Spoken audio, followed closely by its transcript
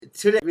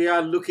Today we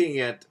are looking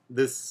at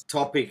this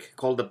topic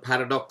called the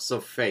paradox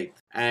of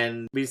faith.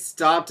 And we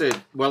started,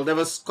 well, there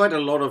was quite a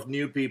lot of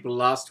new people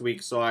last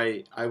week, so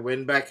I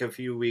went back a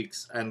few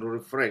weeks and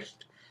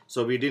refreshed.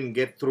 So we didn't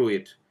get through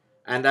it.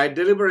 And I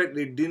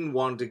deliberately didn't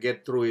want to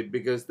get through it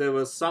because there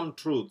were some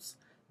truths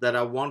that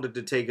I wanted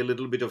to take a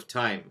little bit of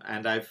time.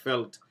 And I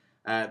felt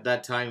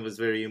that time was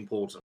very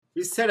important.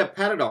 We said a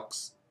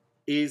paradox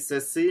is a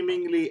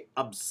seemingly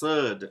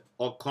absurd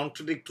or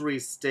contradictory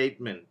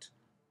statement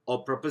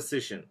or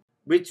proposition,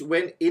 which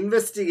when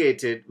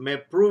investigated may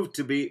prove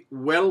to be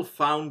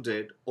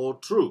well-founded or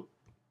true.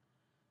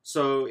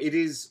 So it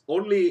is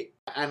only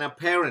an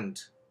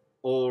apparent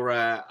or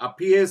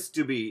appears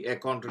to be a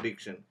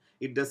contradiction.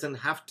 It doesn't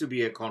have to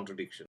be a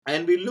contradiction.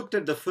 And we looked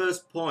at the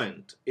first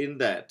point in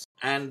that,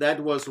 and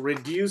that was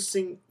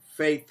reducing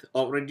faith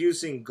or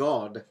reducing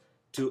God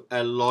to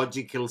a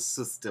logical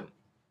system.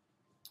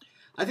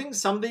 I think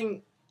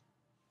something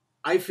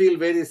I feel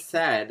very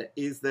sad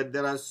is that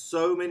there are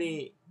so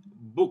many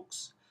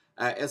books,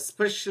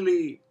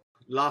 especially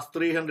last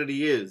 300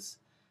 years,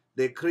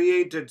 they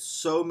created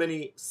so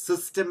many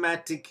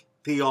systematic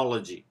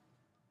theology.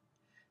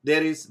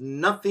 There is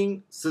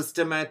nothing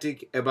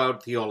systematic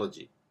about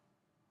theology.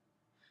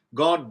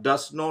 God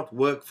does not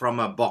work from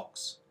a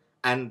box.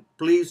 And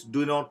please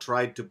do not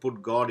try to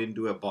put God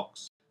into a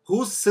box.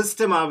 Whose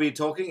system are we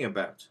talking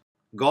about?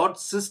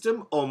 God's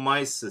system or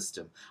my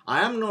system?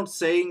 I am not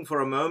saying for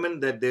a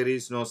moment that there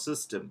is no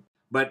system.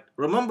 But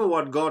remember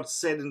what God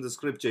said in the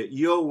scripture,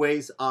 your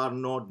ways are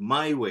not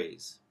my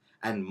ways,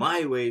 and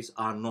my ways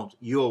are not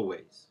your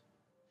ways.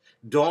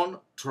 Don't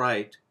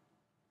try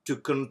to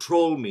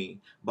control me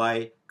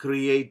by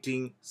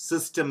creating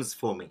systems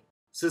for me.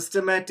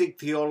 Systematic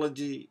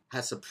theology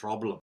has a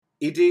problem.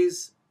 It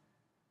is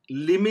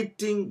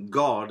limiting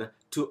God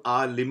to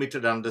our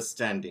limited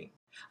understanding.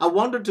 I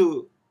wanted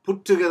to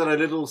put together a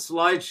little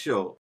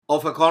slideshow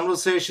of a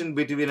conversation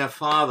between a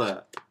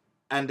father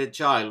and a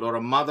child, or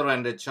a mother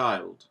and a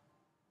child.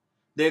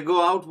 They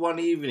go out one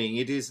evening.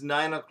 It is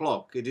 9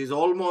 o'clock. It is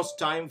almost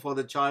time for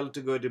the child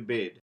to go to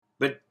bed.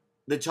 But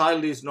the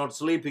child is not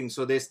sleeping,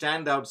 so they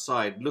stand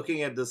outside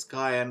looking at the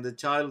sky, and the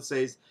child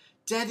says,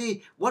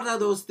 "Daddy, what are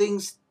those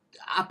things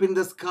up in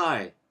the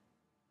sky?"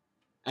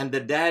 And the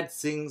dad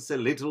sings a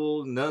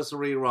little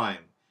nursery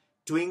rhyme.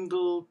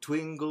 "Twinkle,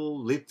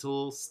 twinkle,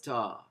 little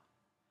star,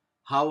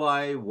 how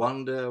I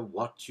wonder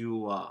what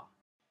you are."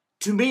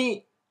 To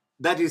me,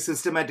 that is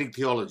systematic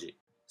theology.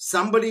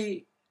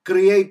 Somebody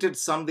created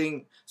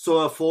something so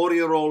a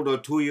 4-year-old or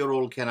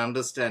 2-year-old can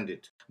understand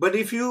it. But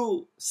if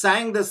you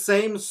sang the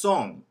same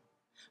song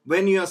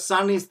when your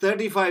son is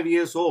 35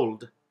 years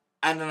old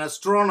and an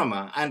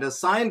astronomer and a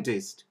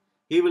scientist,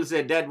 he will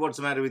say, "Dad, what's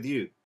the matter with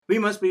you?" We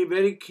must be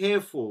very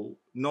careful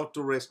not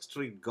to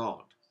restrict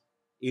God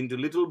into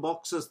little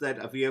boxes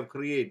that we have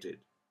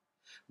created.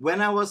 When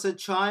I was a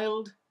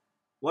child,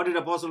 what did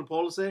Apostle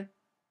Paul say?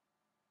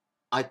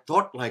 I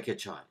thought like a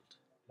child.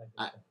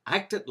 I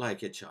acted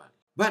like a child.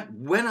 But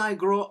when I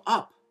grow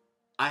up,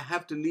 I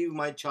have to leave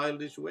my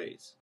childish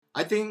ways.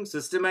 I think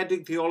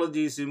systematic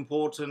theology is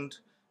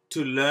important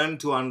to learn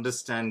to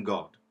understand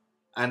God.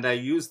 And I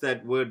use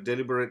that word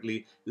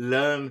deliberately,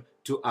 learn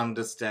to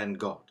understand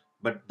God.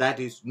 But that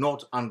is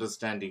not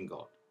understanding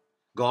God.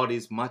 God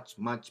is much,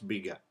 much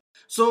bigger.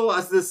 So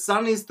as the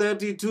son is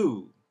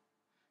 32,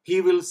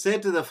 he will say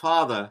to the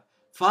father,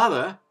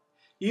 "Father,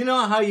 you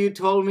know how you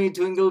told me,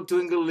 twinkle,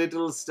 twinkle,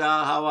 little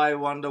star, how I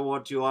wonder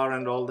what you are,"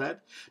 and all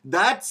that?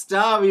 That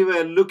star we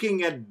were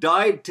looking at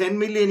died 10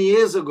 million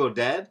years ago,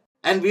 Dad.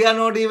 And we are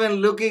not even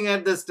looking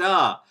at the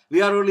star.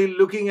 We are only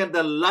looking at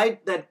the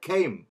light that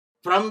came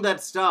from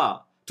that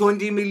star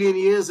 20 million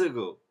years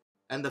ago.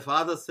 And the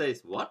father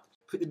says, "What?"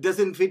 It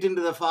doesn't fit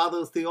into the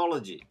father's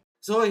theology.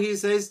 So he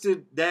says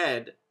to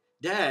Dad,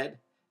 "Dad,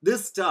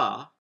 this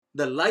star,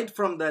 the light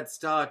from that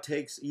star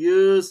takes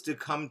years to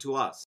come to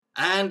us."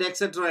 And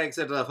etc.,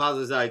 etc. The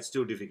father says, "It's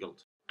too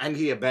difficult." And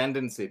he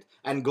abandons it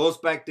and goes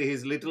back to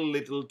his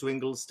little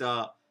twinkle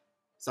star,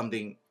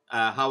 something,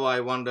 how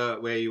I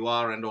wonder where you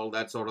are and all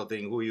that sort of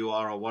thing, who you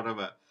are or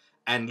whatever,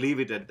 and leave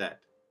it at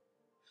that.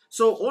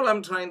 So all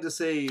I'm trying to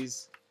say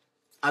is,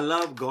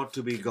 allow God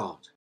to be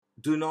God.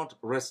 Do not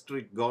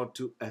restrict God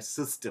to a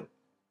system.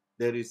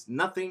 There is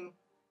nothing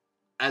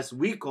as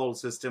we call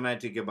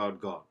systematic about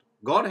God.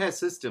 God has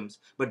systems,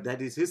 but that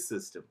is his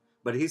system.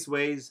 But his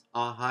ways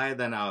are higher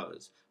than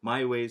ours.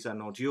 My ways are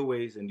not your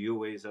ways, and your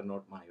ways are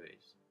not my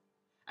ways.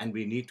 And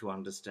we need to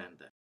understand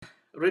that.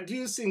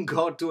 Reducing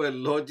God to a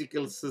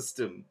logical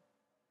system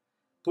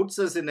puts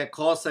us in a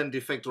cause and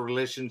effect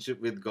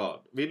relationship with God.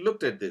 We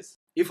looked at this.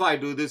 If I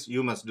do this,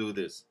 you must do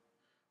this.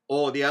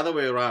 Or the other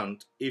way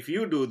around, if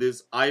you do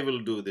this, I will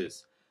do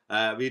this.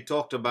 We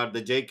talked about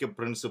the Jacob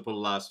principle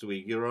last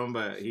week. You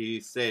remember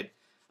he said,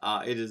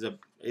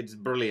 it's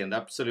brilliant,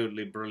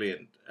 absolutely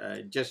brilliant.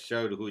 It just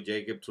showed who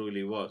Jacob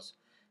truly was.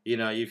 You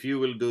know, if you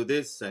will do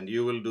this and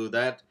you will do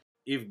that,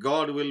 if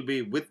God will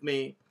be with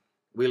me,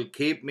 will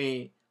keep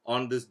me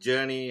on this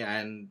journey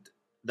and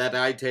that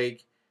I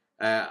take,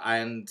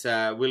 and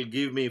will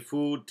give me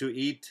food to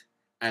eat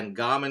and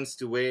garments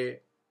to wear,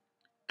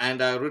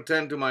 and I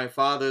return to my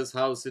father's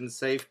house in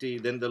safety,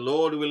 then the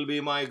Lord will be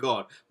my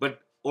God.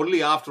 But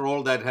only after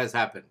all that has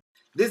happened.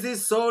 This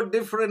is so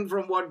different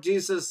from what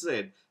Jesus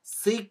said.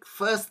 Seek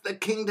first the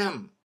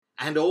kingdom,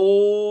 and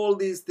all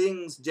these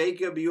things,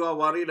 Jacob, you are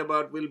worried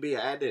about will be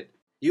added.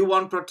 You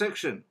want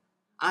protection.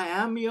 I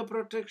am your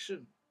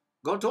protection.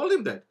 God told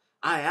him that.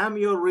 I am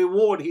your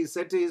reward, he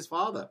said to his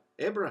father,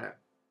 Abraham.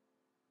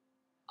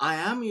 I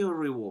am your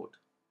reward,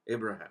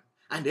 Abraham.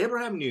 And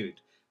Abraham knew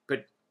it.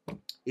 But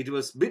it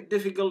was a bit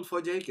difficult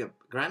for Jacob,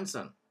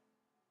 grandson.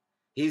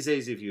 He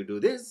says, if you do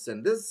this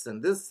and this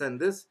and this and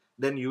this,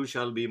 then you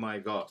shall be my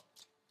God.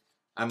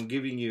 I'm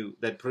giving you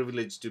that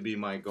privilege to be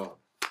my God.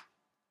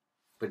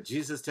 But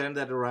Jesus turned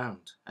that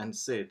around and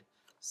said,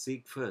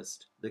 seek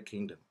first the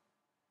kingdom.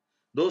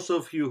 Those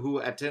of you who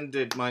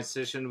attended my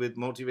session with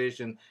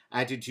motivation,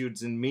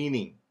 attitudes, and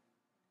meaning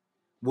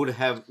would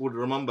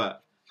remember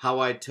how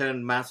I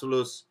turned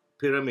Maslow's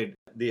pyramid,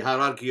 the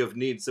hierarchy of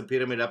needs, the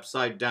pyramid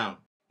upside down.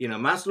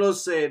 Maslow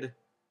said,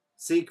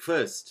 seek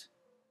first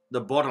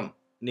the bottom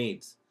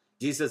needs.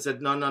 Jesus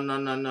said,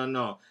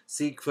 no.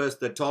 Seek first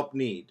the top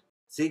need.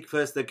 Seek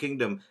first the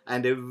kingdom,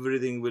 and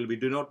everything will be.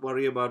 Do not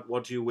worry about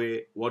what you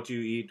wear, what you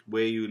eat,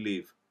 where you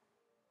live.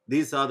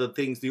 These are the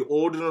things the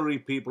ordinary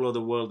people of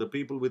the world, the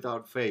people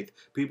without faith,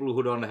 people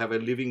who don't have a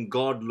living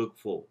God look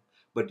for.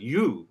 But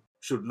you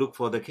should look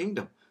for the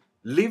kingdom.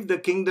 Live the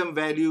kingdom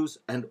values,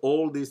 and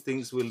all these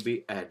things will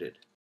be added.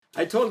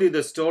 I told you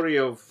the story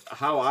of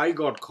how I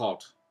got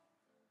caught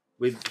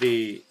with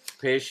the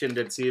patient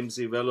at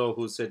CMC Velo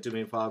who said to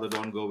me, Father,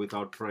 don't go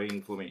without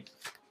praying for me,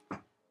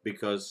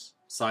 because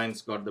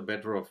science got the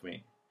better of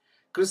me.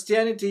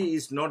 Christianity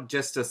is not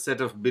just a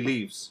set of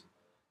beliefs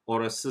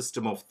or a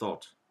system of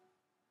thought.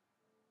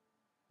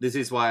 This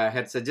is why I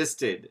had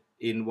suggested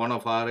in one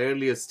of our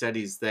earlier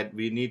studies that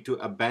we need to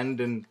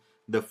abandon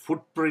the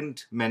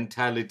footprint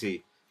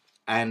mentality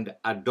and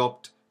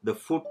adopt the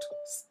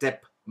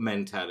footstep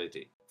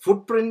mentality.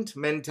 Footprint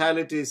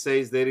mentality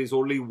says there is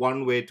only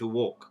one way to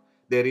walk.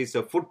 There is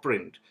a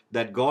footprint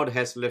that God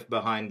has left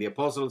behind, the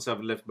apostles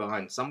have left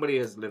behind, somebody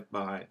has left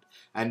behind,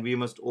 and we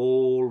must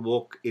all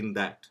walk in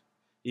that.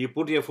 You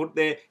put your foot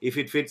there, if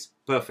it fits,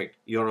 perfect,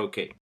 you're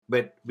okay.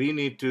 But we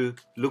need to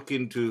look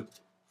into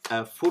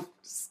a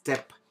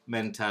footstep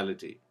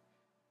mentality.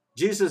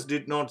 Jesus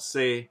did not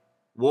say,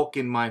 walk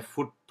in my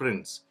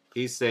footprints.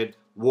 He said,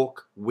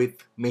 walk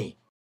with me.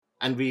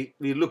 And we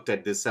looked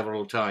at this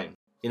several times.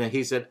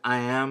 He said, I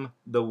am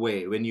the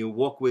way. When you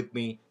walk with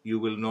me, you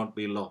will not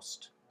be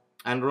lost.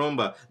 And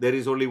remember, there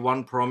is only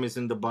one promise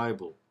in the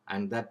Bible.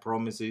 And that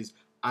promise is,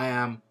 I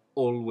am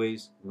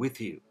always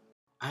with you.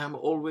 I am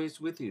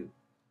always with you.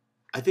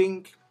 I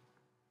think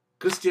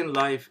Christian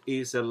life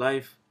is a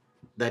life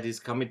that is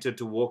committed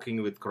to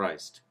walking with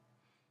Christ.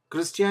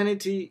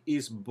 Christianity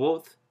is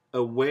both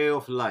a way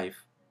of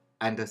life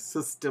and a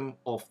system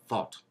of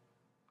thought.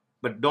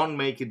 But don't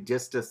make it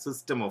just a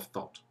system of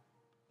thought.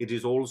 It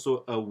is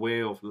also a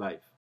way of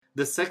life.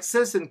 The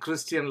success in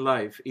Christian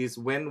life is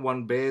when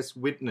one bears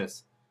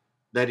witness.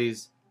 That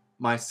is,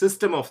 my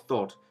system of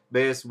thought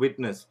bears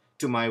witness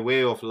to my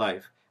way of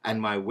life,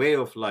 and my way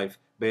of life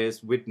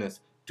bears witness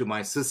to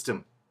my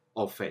system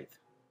of faith.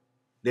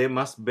 They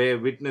must bear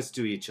witness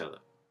to each other.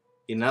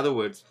 In other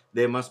words,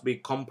 they must be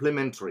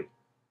complementary,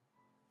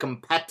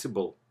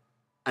 compatible,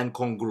 and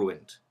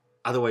congruent.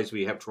 Otherwise,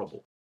 we have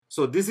trouble.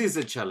 So this is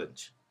a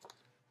challenge.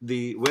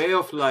 The way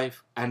of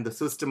life and the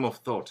system of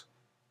thought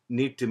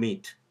need to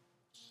meet.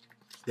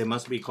 They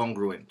must be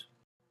congruent.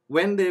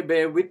 When they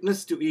bear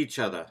witness to each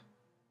other,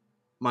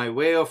 my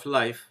way of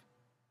life,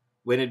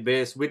 when it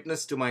bears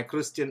witness to my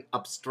Christian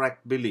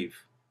abstract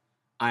belief,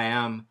 I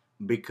am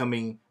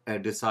becoming a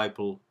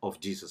disciple of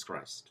Jesus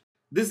Christ.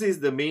 This is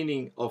the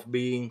meaning of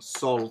being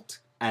salt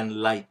and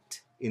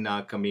light in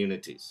our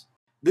communities.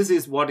 This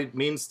is what it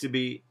means to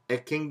be a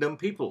kingdom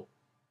people.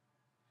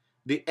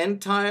 The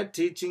entire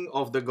teaching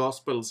of the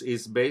Gospels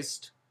is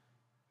based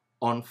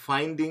on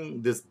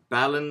finding this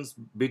balance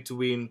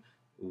between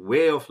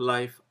way of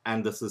life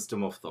and the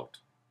system of thought.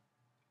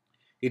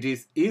 It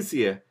is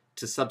easier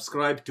to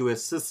subscribe to a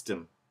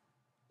system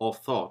of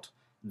thought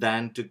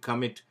than to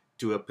commit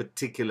to a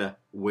particular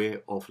way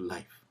of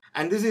life.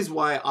 And this is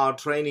why our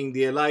training,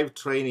 the Alive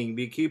training,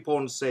 we keep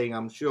on saying,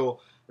 I'm sure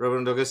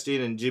Reverend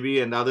Augustine and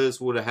Jibby and others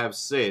would have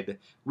said,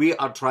 we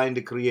are trying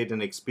to create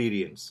an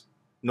experience,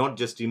 not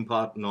just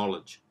impart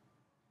knowledge.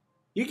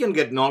 You can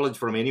get knowledge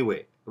from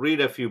anywhere. Read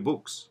a few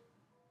books,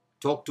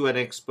 talk to an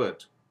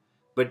expert,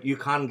 but you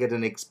can't get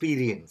an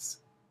experience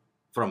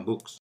from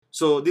books.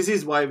 So this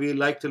is why we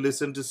like to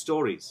listen to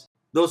stories.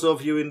 Those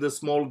of you in the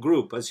small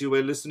group, as you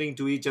were listening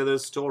to each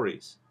other's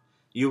stories,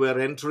 you were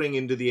entering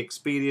into the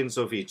experience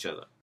of each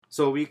other.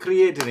 So we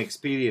create an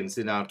experience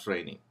in our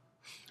training.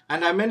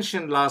 And I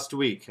mentioned last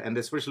week, and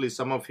especially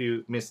some of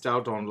you missed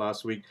out on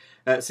last week,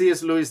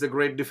 C.S. Lewis, the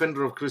great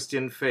defender of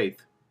Christian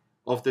faith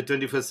of the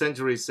 21st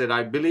century, said,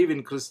 I believe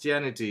in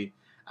Christianity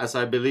as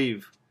I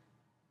believe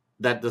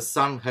that the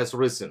sun has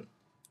risen,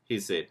 he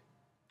said.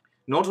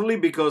 Not only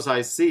because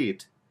I see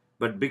it,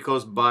 but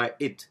because by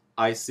it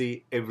I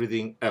see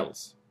everything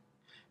else.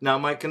 Now,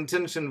 my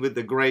contention with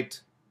the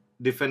great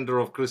defender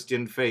of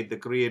Christian faith, the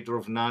creator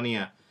of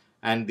Narnia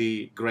and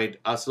the great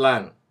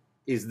Aslan,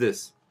 is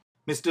this.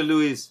 Mr.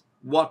 Lewis,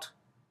 what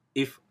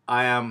if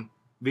I am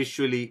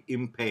visually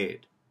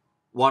impaired?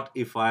 What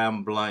if I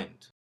am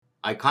blind?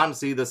 I can't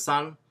see the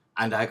sun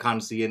and I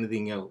can't see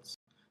anything else.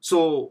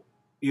 So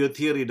your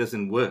theory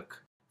doesn't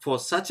work. For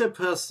such a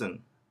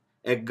person,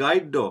 a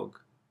guide dog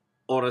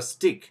or a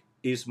stick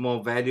is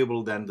more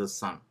valuable than the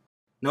sun.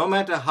 No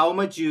matter how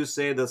much you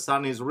say the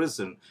sun is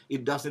risen,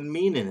 it doesn't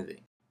mean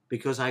anything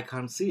because I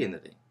can't see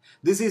anything.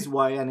 This is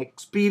why an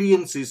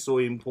experience is so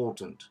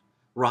important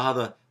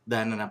rather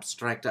than an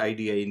abstract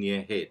idea in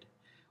your head.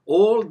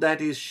 All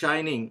that is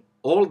shining,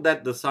 all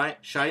that the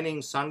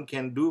shining sun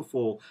can do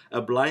for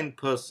a blind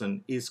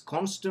person is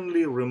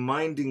constantly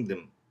reminding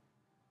them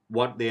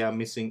what they are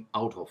missing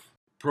out of.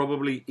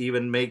 Probably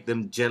even make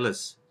them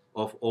jealous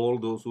of all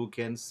those who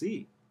can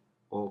see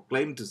or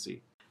claim to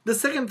see. The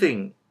second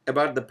thing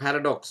about the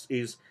paradox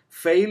is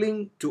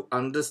failing to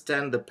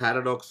understand the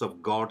paradox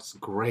of God's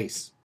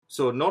grace.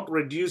 So, not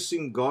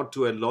reducing God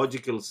to a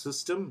logical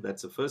system,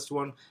 that's the first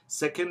one.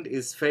 Second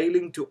is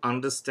failing to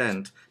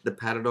understand the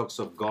paradox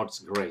of God's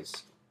grace.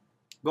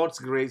 God's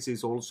grace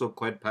is also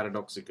quite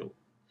paradoxical.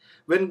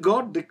 When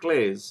God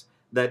declares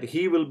that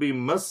He will be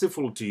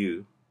merciful to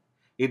you,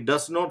 it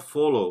does not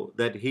follow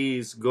that He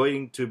is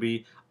going to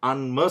be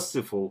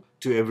unmerciful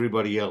to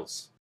everybody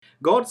else.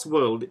 God's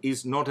world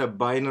is not a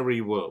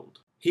binary world.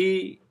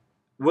 He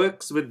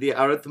works with the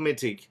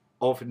arithmetic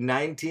of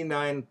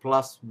 99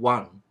 plus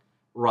 1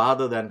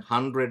 rather than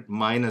 100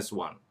 minus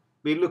 1.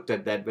 We looked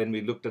at that when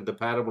we looked at the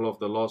parable of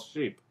the lost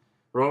sheep.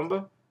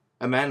 Remember?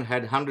 A man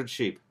had 100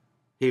 sheep.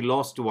 He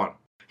lost one.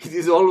 It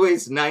is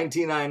always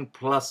 99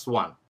 plus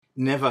 1,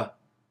 never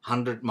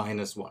 100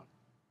 minus 1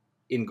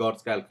 in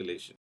God's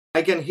calculation.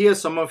 I can hear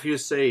some of you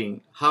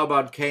saying, how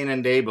about Cain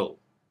and Abel,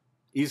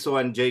 Esau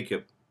and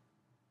Jacob,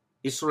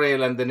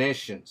 Israel and the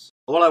nations?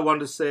 All I want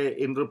to say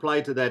in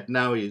reply to that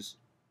now is,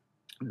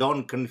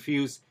 don't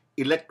confuse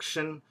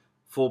election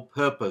for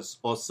purpose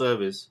or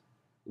service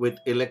with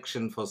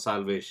election for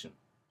salvation.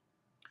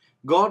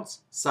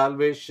 God's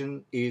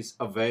salvation is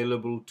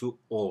available to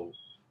all,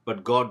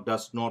 but God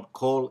does not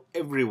call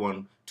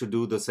everyone to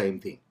do the same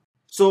thing.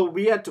 So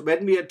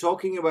when we are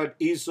talking about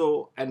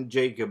Esau and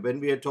Jacob,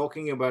 when we are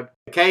talking about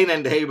Cain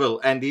and Abel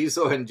and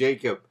Esau and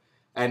Jacob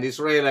and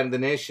Israel and the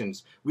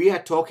nations, we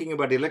are talking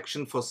about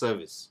election for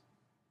service,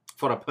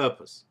 for a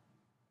purpose,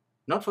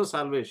 not for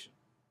salvation.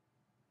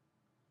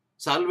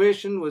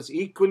 Salvation was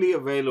equally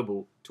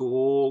available to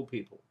all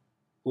people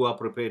who are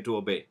prepared to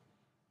obey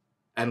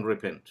and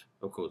repent,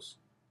 of course.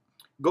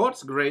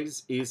 God's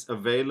grace is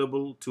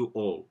available to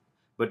all,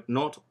 but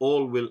not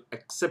all will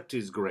accept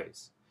His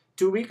grace.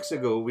 2 weeks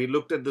ago, we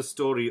looked at the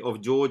story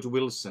of George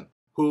Wilson,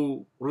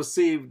 who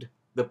received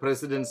the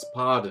president's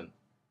pardon,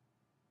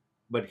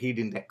 but he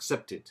didn't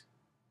accept it.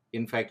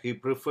 In fact, he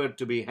preferred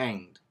to be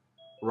hanged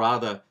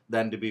rather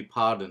than to be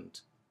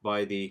pardoned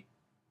by the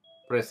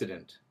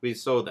president. We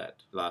saw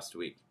that last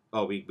week,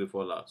 or week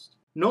before last.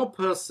 No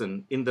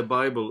person in the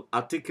Bible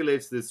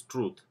articulates this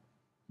truth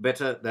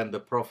better than the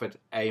prophet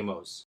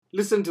Amos.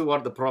 Listen to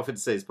what the prophet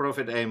says.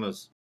 Prophet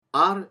Amos,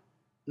 are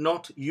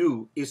not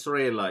you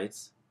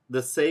Israelites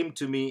the same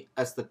to me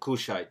as the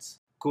Cushites?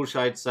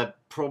 Cushites are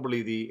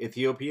probably the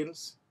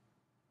Ethiopians.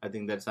 I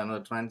think that's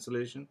another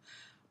translation.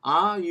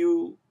 Are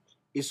you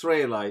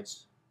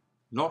Israelites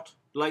not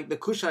like the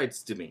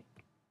Cushites to me,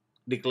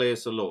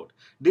 declares the Lord?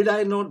 Did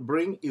I not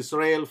bring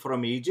Israel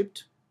from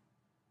Egypt,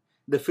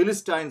 the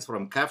Philistines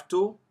from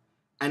Caphtor,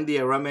 and the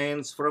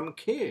Arameans from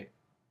Kir?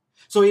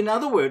 So in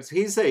other words,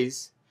 he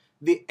says,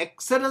 the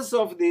exodus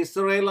of the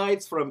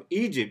Israelites from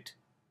Egypt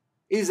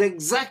is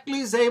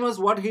exactly the same as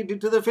what he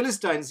did to the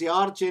Philistines, the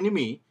arch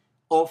enemy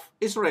of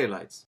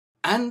Israelites,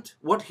 and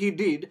what he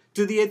did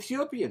to the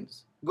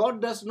Ethiopians.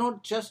 God does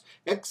not just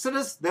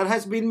exodus. There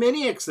has been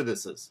many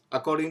exoduses,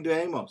 according to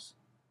Amos.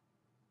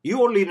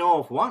 You only know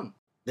of one.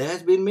 There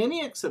has been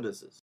many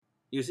exoduses.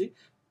 You see?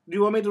 Do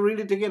you want me to read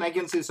it again? I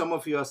can see some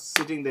of you are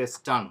sitting there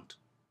stunned.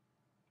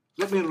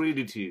 Let me read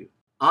it to you.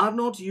 Are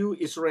not you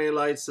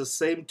Israelites the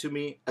same to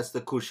me as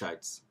the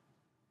Cushites?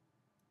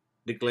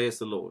 Declares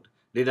the Lord.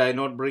 Did I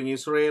not bring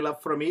Israel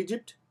up from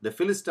Egypt, the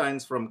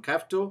Philistines from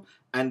Caphtor,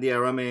 and the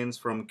Arameans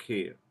from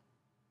Kir?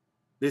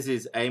 This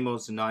is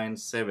Amos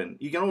 9:7.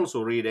 You can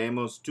also read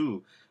Amos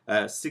 2,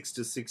 6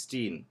 to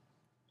 16,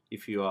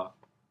 if you are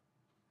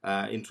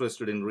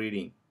interested in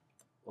reading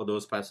all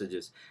those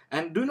passages.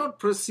 And do not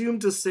presume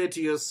to say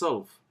to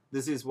yourself,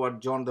 this is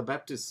what John the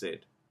Baptist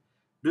said,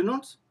 do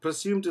not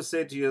presume to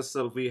say to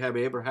yourself, we have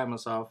Abraham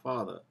as our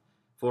father.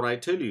 For I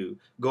tell you,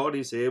 God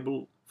is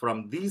able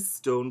from these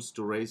stones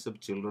to raise up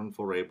children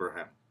for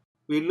Abraham.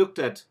 We looked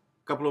at,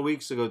 a couple of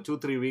weeks ago,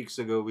 2-3 weeks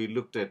ago, we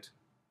looked at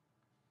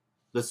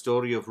the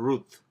story of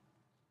Ruth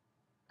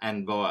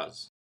and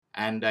Boaz.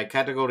 And I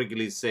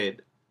categorically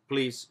said,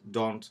 please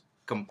don't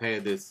compare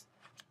this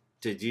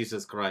to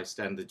Jesus Christ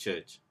and the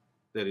church.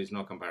 There is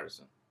no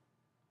comparison.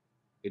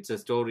 It's a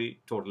story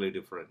totally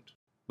different.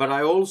 But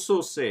I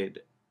also said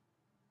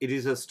it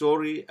is a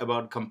story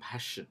about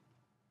compassion,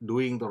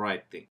 doing the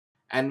right thing.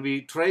 And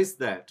we trace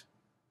that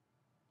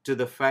to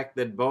the fact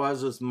that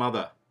Boaz's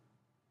mother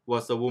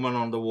was the woman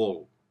on the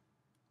wall,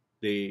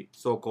 the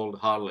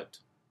so-called harlot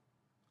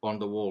on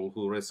the wall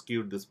who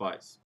rescued the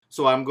spies.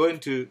 So I'm going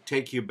to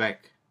take you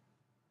back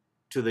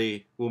to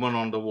the woman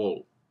on the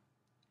wall.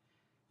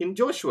 In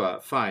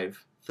Joshua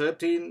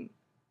 5:13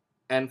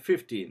 and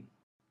 15,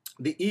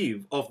 the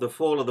eve of the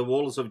fall of the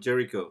walls of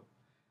Jericho,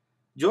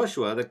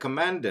 Joshua, the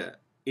commander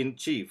in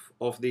chief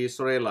of the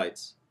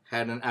Israelites,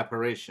 had an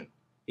apparition.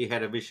 He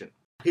had a vision.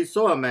 He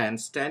saw a man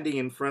standing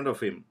in front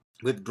of him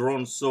with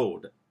drawn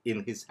sword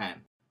in his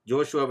hand.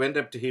 Joshua went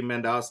up to him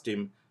and asked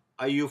him,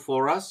 "Are you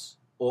for us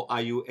or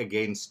are you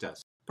against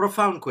us?"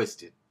 Profound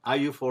question. Are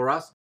you for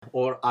us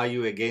or are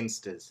you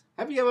against us?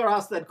 Have you ever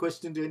asked that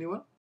question to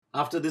anyone?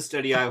 After this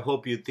study, I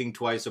hope you think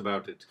twice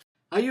about it.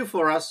 Are you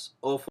for us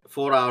or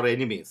for our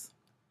enemies?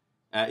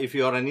 If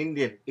you are an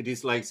Indian, it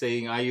is like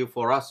saying, are you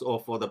for us or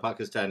for the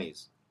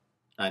Pakistanis?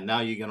 And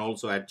now you can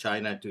also add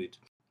China to it.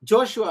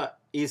 Joshua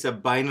is a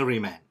binary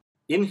man.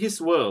 In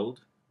his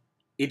world,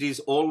 it is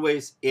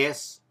always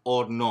yes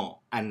or no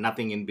and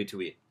nothing in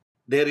between.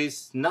 There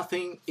is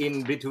nothing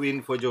in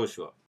between for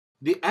Joshua.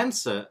 The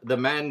answer the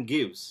man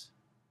gives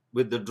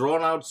with the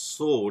drawn out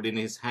sword in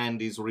his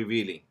hand is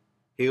revealing.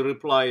 He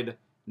replied,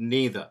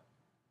 neither.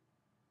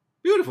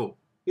 Beautiful.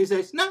 He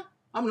says, no,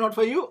 I'm not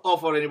for you or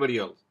for anybody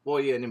else,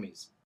 for your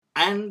enemies.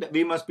 And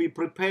we must be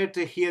prepared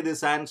to hear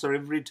this answer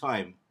every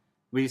time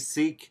we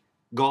seek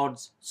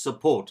God's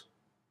support.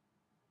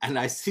 And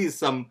I see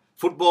some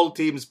football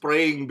teams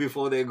praying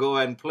before they go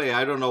and play.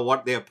 I don't know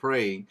what they're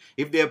praying.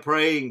 If they're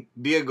praying,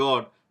 dear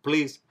God,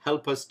 please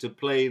help us to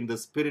play in the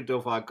spirit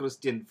of our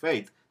Christian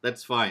faith,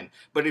 that's fine.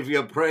 But if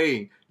you're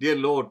praying, dear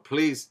Lord,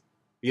 please,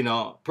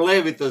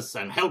 play with us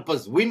and help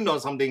us win or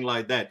something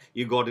like that,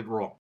 you got it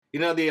wrong.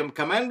 The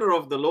commander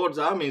of the Lord's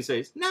army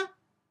says, no,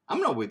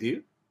 I'm not with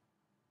you.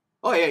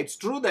 Oh yeah, it's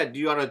true that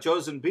you are a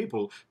chosen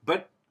people,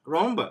 but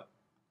remember,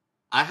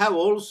 I have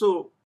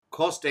also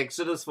caused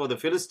exodus for the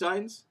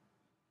Philistines,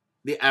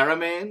 the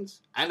Arameans,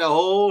 and the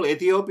whole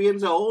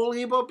Ethiopians, a whole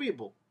heap of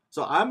people.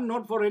 So I'm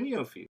not for any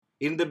of you.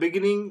 In the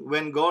beginning,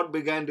 when God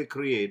began to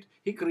create,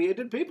 He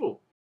created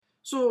people.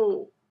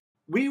 So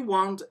we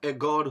want a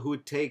God who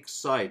takes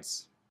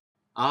sides.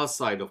 Our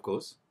side, of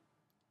course.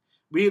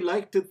 We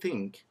like to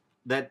think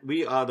that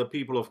we are the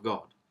people of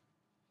God.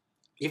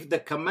 If the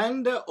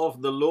commander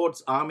of the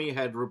Lord's army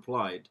had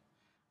replied,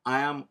 I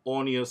am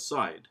on your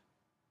side,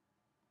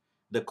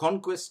 the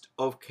conquest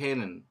of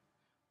Canaan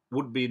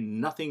would be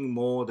nothing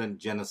more than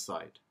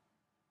genocide,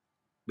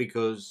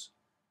 because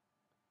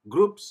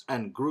groups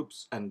and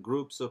groups and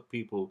groups of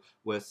people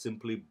were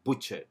simply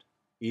butchered,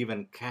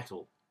 even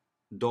cattle,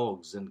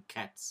 dogs and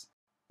cats.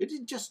 It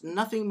is just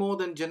nothing more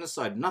than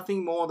genocide,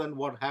 nothing more than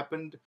what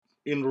happened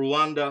in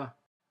Rwanda,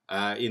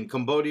 in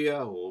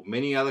Cambodia, or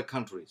many other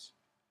countries,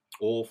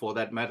 or for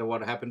that matter,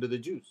 what happened to the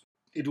Jews.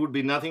 It would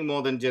be nothing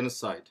more than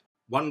genocide.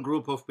 One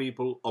group of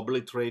people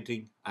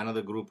obliterating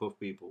another group of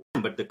people.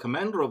 But the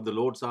commander of the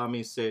Lord's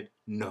army said,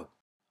 no,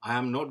 I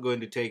am not going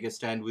to take a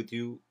stand with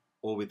you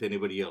or with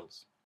anybody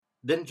else.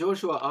 Then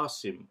Joshua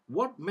asked him,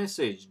 what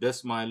message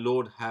does my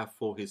Lord have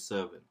for his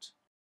servant?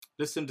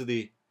 Listen to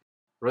the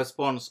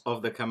response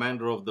of the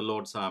commander of the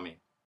Lord's army.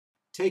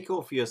 Take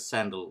off your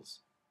sandals,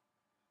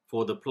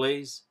 for the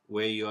place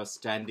where you are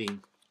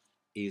standing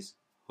is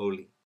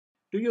holy.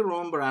 Do you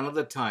remember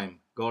another time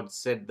God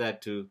said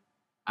that to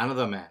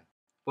another man?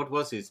 What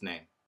was his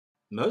name?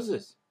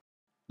 Moses.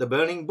 The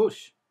burning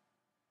bush.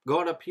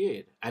 God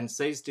appeared and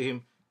says to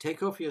him,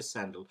 take off your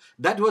sandal.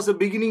 That was the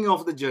beginning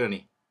of the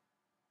journey.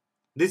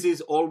 This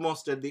is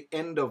almost at the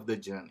end of the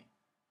journey.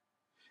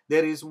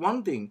 There is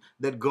one thing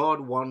that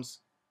God wants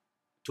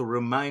to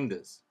remind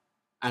us,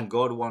 and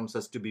God wants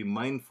us to be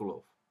mindful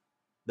of.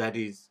 That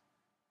is,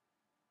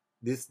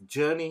 this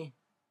journey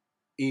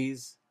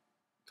is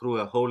through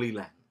a holy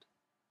land.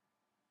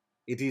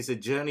 It is a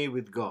journey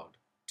with God.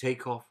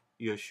 Take off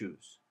your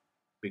shoes,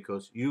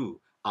 because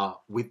you are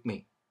with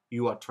me.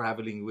 You are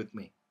traveling with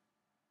me.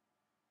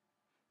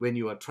 When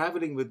you are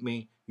traveling with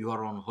me, you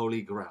are on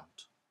holy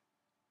ground.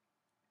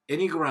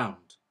 Any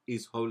ground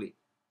is holy.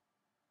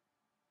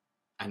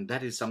 And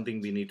that is something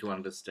we need to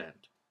understand.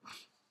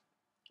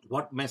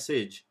 What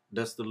message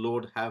does the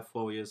Lord have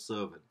for your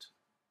servant?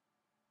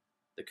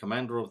 The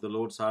commander of the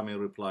Lord's army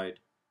replied,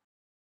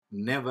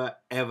 never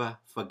ever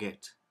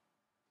forget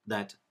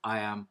that I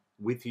am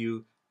with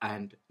you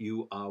and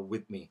you are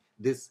with me.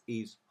 This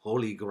is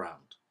holy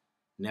ground.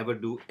 Never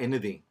do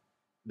anything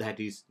that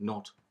is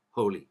not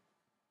holy.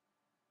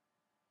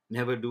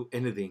 Never do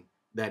anything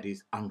that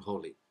is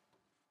unholy.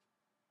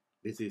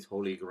 This is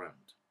holy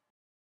ground.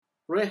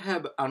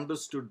 Rahab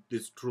understood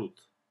this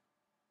truth.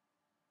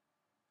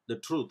 The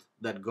truth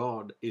that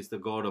God is the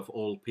God of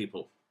all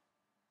people.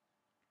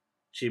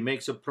 She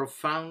makes a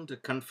profound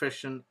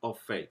confession of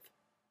faith.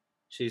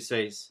 She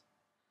says,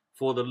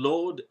 for the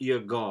Lord your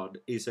God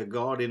is a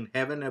God in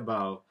heaven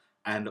above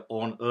and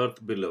on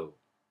earth below.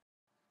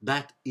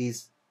 That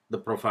is the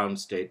profound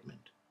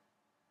statement.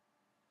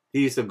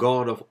 He is the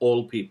God of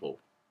all people.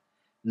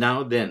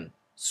 Now then,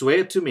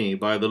 swear to me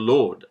by the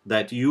Lord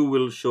that you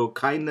will show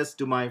kindness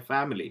to my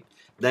family.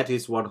 That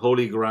is what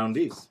holy ground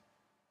is.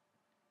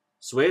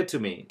 Swear to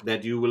me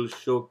that you will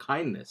show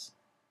kindness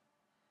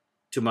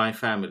to my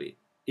family.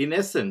 In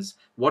essence,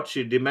 what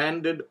she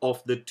demanded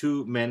of the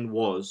two men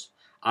was,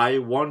 I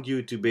want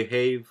you to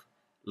behave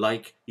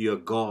like your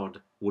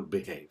God would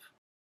behave.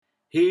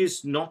 He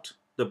is not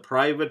the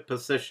private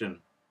possession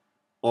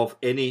of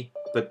any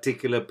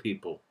particular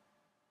people.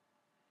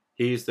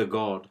 He is the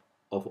God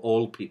of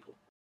all people.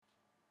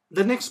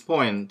 The next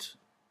point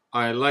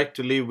I like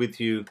to leave with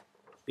you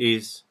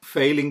is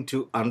failing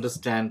to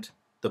understand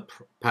the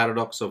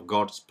paradox of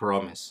God's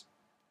promise.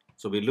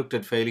 So we looked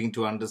at failing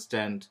to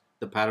understand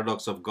the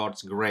paradox of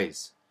God's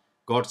grace.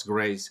 God's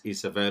grace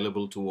is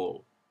available to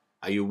all.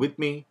 Are you with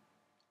me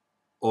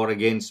or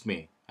against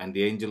me? And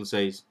the angel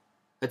says,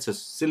 that's a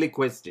silly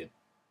question.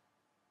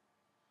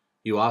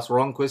 You ask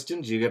wrong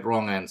questions, you get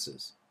wrong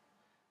answers.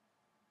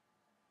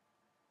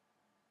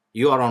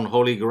 You are on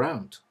holy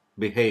ground.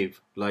 Behave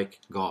like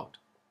God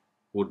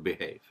would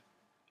behave.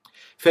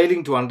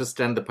 Failing to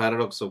understand the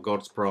paradox of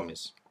God's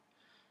promise.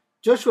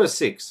 Joshua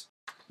 6,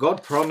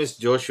 God promised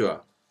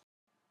Joshua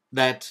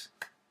that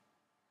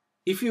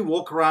if you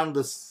walk around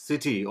the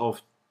city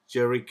of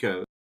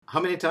Jericho,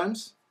 how many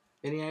times?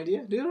 Any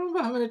idea? Do you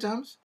remember how many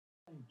times?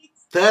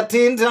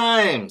 13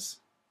 times.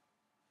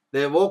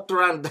 They walked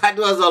around. That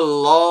was a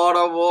lot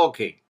of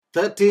walking.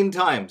 13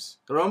 times.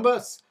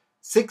 Remember?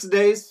 6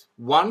 days,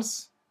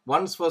 once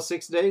for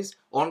 6 days.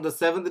 On the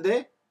seventh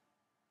day,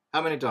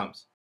 how many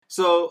times?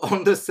 So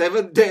on the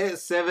seventh day,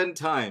 7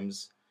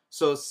 times.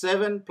 So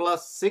 7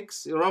 plus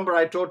 6. Remember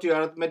I taught you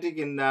arithmetic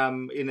in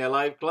a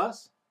live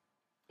class?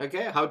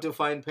 Okay, how to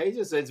find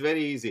pages? So it's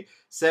very easy.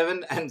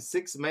 7 and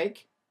 6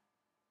 make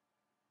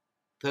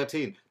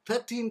 13.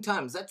 13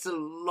 times. That's a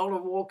lot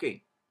of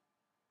walking.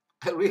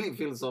 I really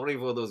feel sorry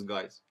for those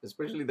guys,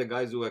 especially the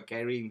guys who are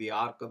carrying the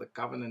Ark of the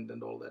Covenant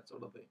and all that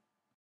sort of thing.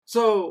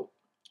 So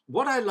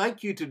what I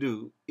like you to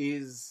do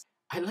is,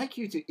 I like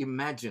you to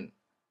imagine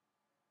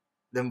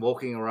them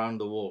walking around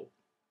the wall.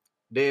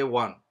 Day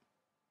 1,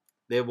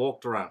 they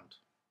walked around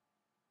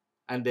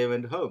and they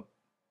went home.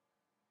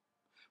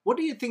 What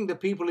do you think the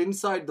people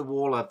inside the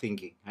wall are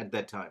thinking at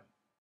that time?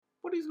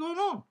 What is going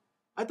on?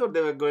 I thought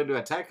they were going to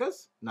attack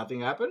us.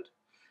 Nothing happened.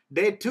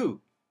 Day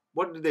 2,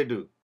 what did they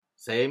do?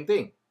 Same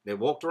thing. They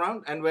walked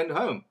around and went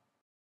home.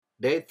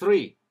 Day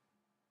 3,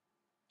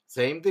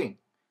 same thing.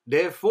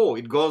 Day 4,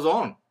 it goes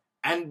on.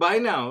 And by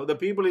now, the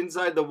people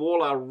inside the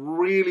wall are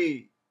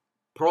really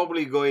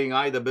probably going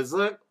either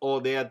berserk or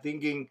they are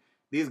thinking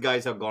these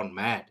guys have gone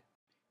mad.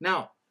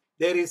 Now,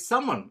 there is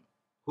someone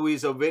who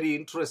is of very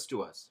interest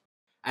to us.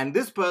 And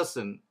this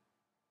person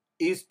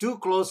is too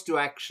close to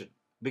action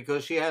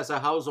because she has a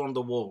house on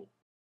the wall.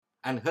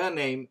 And her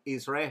name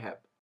is Rahab.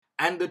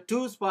 And the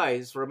 2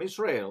 spies from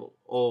Israel,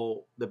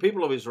 or the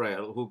people of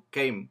Israel who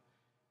came,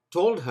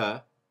 told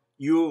her,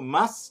 you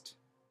must,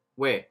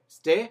 where?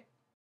 Stay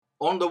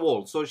on the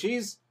wall. So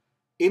she's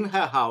in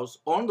her house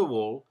on the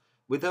wall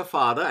with her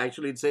father.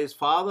 Actually, it says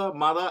father,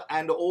 mother,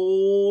 and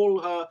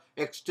all her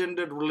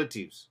extended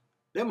relatives.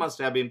 There must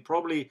have been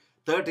probably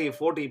 30,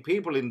 40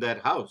 people in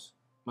that house.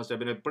 Must have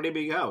been a pretty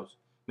big house.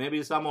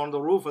 Maybe some on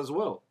the roof as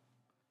well.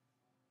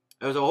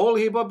 There was a whole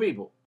heap of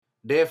people.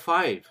 Day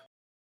 5,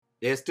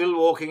 they're still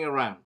walking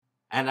around.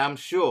 And I'm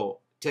sure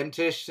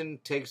temptation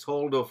takes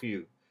hold of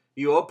you.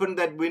 You open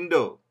that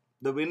window,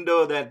 the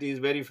window that is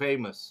very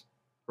famous.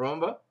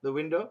 Remember the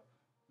window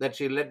that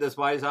she let the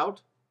spies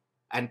out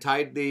and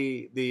tied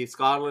the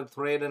scarlet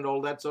thread and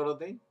all that sort of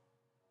thing?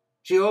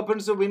 She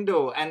opens the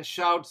window and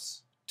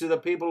shouts to the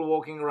people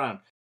walking around,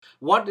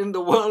 what in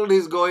the world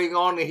is going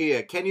on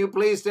here? Can you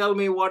please tell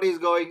me what is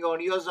going on?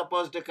 You're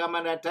supposed to come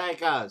and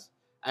attack us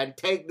and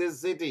take this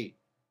city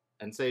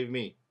and save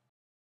me.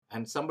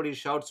 And somebody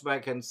shouts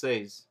back and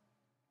says,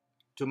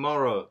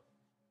 tomorrow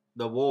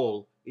the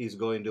wall is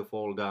going to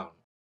fall down.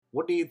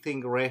 What do you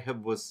think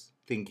Rahab was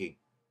thinking?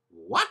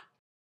 What?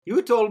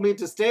 You told me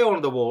to stay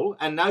on the wall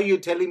and now you're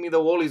telling me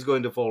the wall is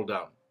going to fall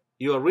down.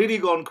 You are really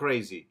gone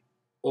crazy,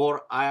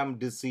 or I am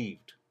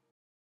deceived.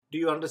 Do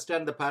you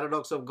understand the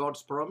paradox of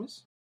God's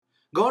promise?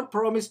 God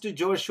promised to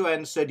Joshua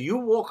and said, you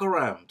walk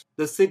around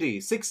the city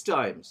 6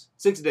 times,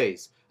 6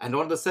 days, and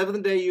on the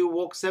 7th day you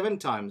walk 7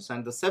 times,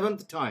 and the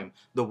 7th time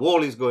the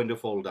wall is going to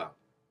fall down.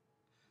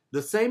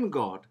 The same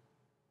God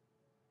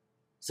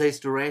says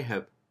to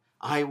Rahab,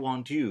 I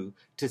want you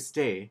to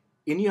stay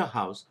in your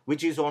house,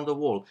 which is on the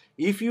wall.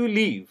 If you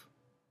leave,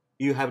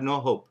 you have no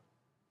hope.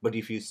 But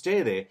if you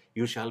stay there,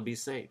 you shall be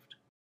saved.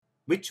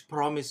 Which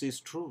promise is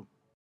true?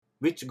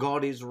 Which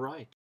God is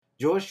right?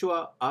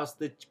 Joshua asked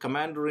the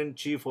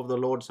commander-in-chief of the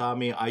Lord's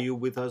army, are you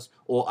with us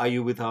or are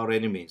you with our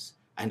enemies?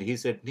 And he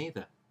said,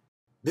 neither.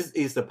 This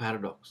is the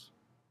paradox.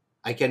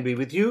 I can be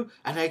with you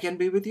and I can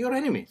be with your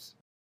enemies.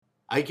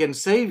 I can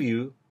save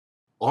you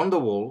on the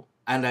wall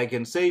and I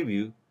can save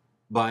you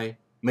by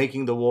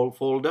making the wall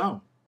fall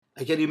down.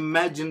 I can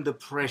imagine the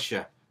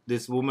pressure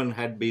this woman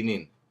had been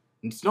in.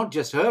 It's not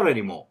just her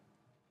anymore.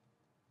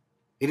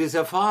 It is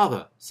her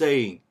father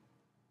saying,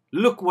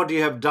 look what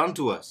you have done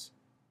to us.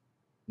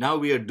 Now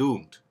we are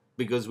doomed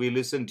because we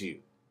listened to you.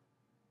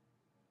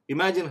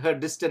 Imagine her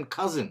distant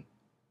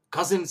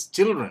cousin's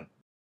children.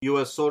 You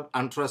are so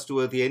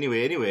untrustworthy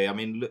anyway. I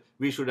mean,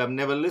 we should have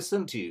never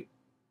listened to you.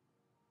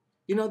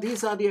 You know,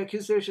 these are the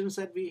accusations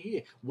that we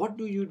hear. What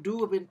do you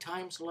do in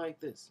times like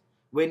this?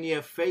 When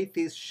your faith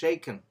is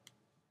shaken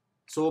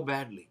so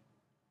badly?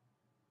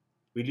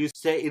 Will you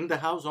stay in the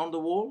house on the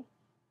wall?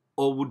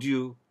 Or would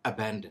you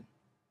abandon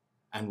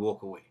and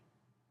walk away?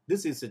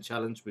 This is a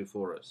challenge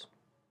before us.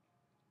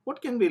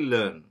 What can we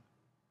learn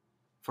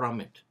from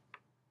it?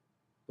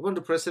 I want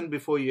to present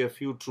before you a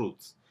few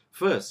truths.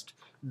 First,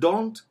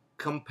 don't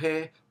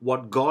compare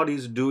what God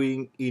is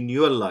doing in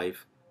your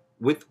life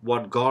with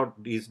what God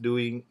is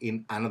doing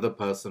in another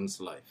person's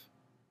life.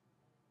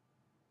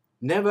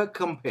 Never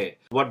compare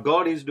what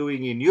God is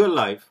doing in your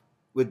life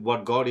with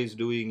what God is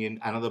doing in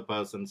another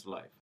person's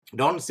life.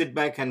 Don't sit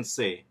back and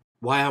say,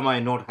 why am I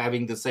not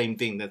having the same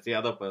thing as the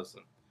other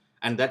person?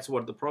 And that's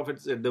what the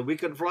prophet said, the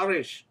wicked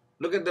flourish.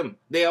 Look at them.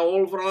 They are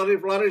all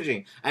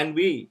flourishing. And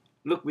we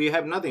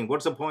have nothing.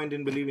 What's the point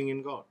in believing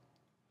in God?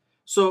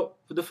 So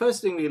the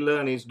first thing we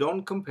learn is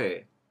don't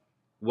compare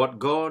what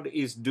God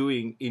is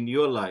doing in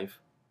your life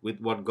with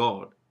what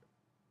God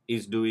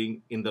is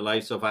doing in the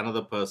lives of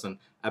another person.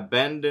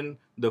 Abandon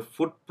the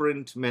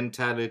footprint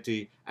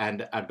mentality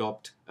and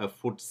adopt a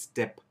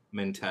footstep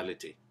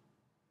mentality.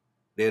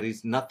 There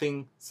is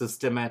nothing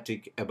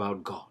systematic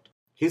about God.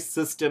 His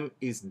system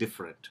is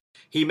different.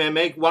 He may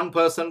make one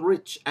person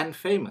rich and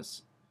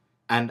famous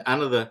and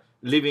another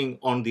living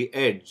on the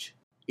edge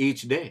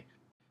each day.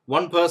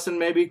 One person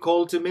may be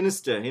called to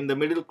minister in the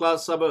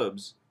middle-class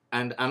suburbs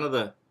and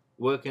another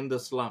work in the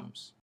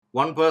slums.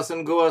 One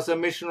person go as a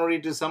missionary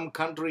to some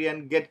country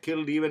and get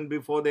killed even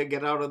before they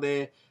get out of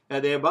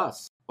their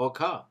bus or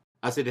car,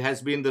 as it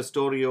has been the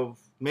story of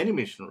many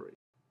missionaries.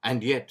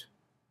 And yet,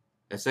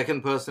 a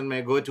second person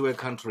may go to a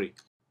country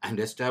and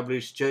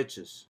establish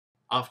churches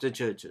after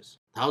churches.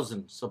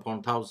 Thousands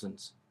upon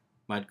thousands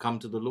might come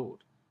to the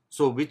Lord.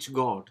 So which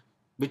God,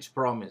 which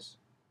promise?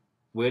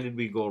 Where did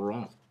we go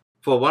wrong?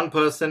 For one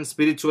person,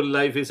 spiritual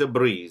life is a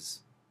breeze,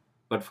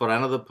 but for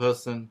another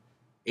person,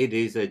 it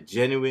is a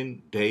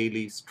genuine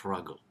daily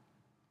struggle.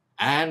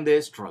 And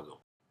their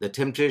struggle, the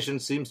temptation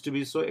seems to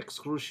be so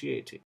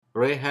excruciating.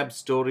 Rahab's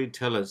story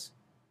tells us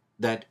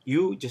that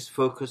you just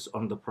focus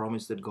on the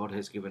promise that God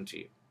has given to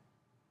you.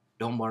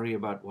 Don't worry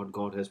about what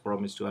God has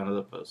promised to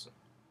another person.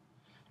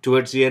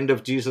 Towards the end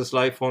of Jesus'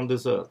 life on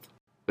this earth,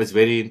 it's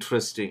very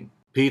interesting.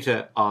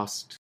 Peter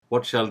asked,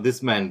 what shall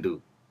this man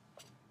do?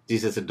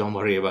 Jesus said, don't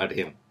worry about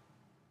him.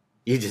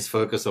 You just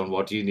focus on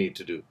what you need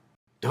to do.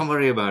 Don't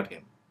worry about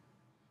him.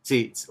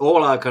 See, it's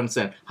all our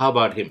concern. How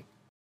about him?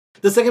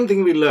 The second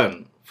thing we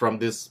learn from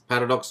this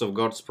paradox of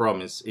God's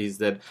promise is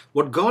that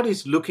what God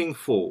is looking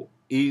for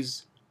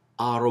is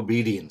our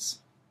obedience.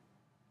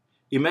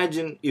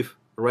 Imagine if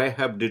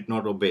Rahab did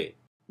not obey.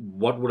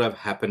 What would have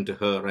happened to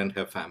her and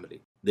her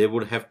family? They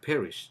would have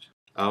perished.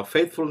 Our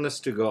faithfulness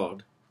to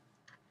God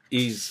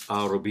is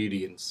our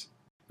obedience.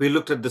 We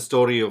looked at the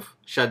story of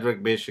Shadrach,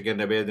 Meshach, and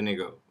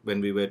Abednego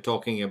when we were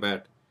talking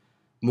about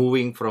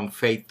moving from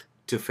faith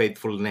to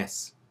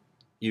faithfulness.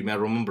 You may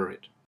remember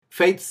it.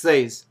 Faith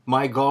says,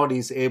 my God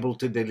is able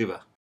to deliver.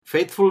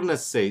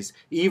 Faithfulness says,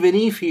 even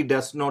if he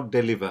does not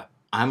deliver,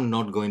 I'm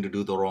not going to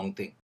do the wrong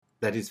thing.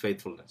 That is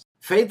faithfulness.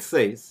 Faith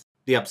says,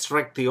 the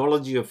abstract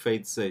theology of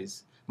faith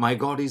says, my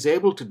God is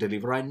able to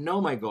deliver. I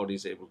know my God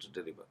is able to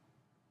deliver.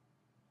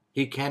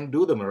 He can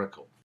do the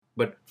miracle.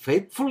 But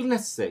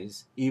faithfulness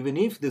says, even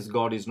if this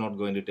God is not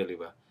going to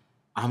deliver,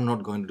 I'm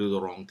not going to do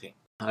the wrong thing.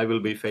 I will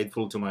be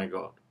faithful to my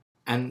God.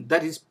 And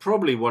that is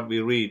probably what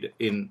we read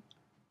in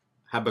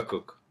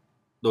Habakkuk,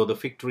 though the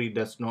fig tree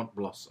does not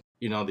blossom.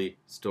 You know the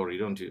story,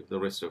 don't you? The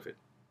rest of it.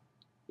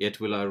 Yet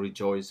will I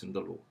rejoice in the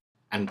Lord.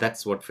 And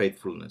that's what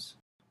faithfulness.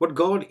 What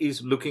God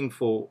is looking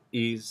for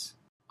is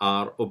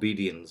our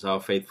obedience, our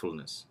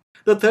faithfulness.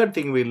 The third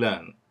thing we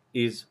learn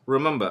is,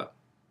 remember,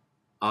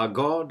 our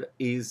God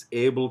is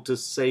able to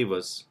save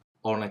us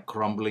on a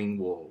crumbling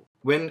wall.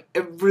 When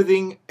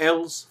everything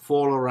else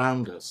falls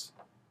around us,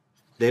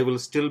 there will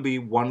still be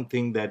one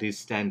thing that is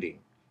standing,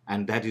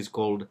 and that is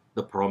called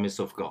the promise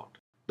of God.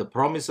 The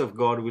promise of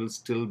God will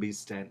still be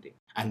standing,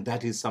 and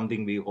that is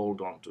something we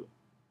hold on to.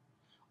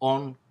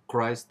 On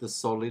Christ the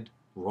solid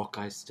rock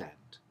I stand.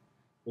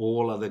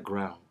 All other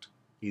ground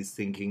is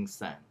sinking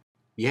sand.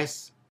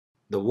 Yes,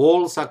 the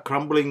walls are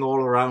crumbling all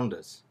around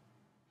us,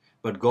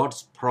 but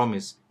God's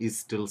promise is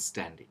still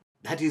standing.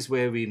 That is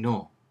where we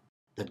know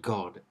that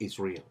God is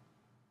real.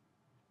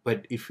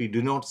 But if we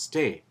do not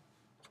stay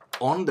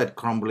on that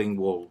crumbling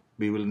wall,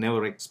 we will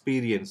never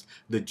experience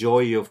the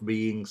joy of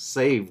being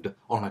saved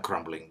on a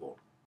crumbling wall.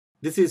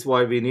 This is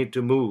why we need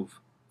to move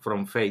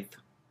from faith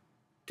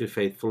to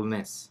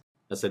faithfulness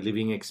as a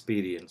living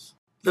experience.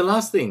 The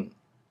last thing,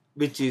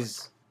 which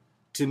is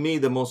to me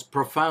the most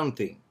profound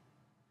thing,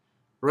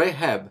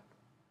 Rahab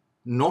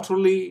not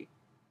only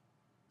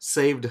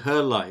saved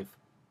her life,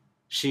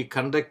 she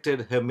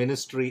conducted her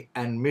ministry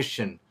and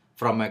mission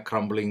from a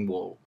crumbling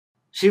wall.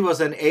 She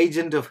was an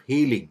agent of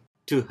healing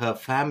to her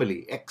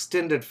family,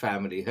 extended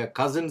family, her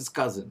cousins.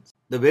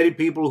 The very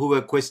people who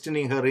were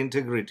questioning her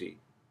integrity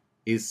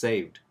is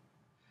saved.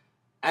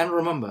 And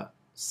remember,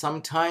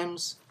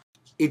 sometimes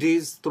it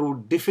is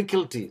through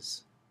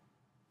difficulties,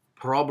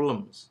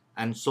 problems,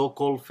 and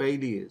so-called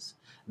failures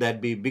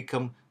that we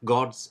become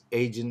God's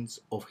agents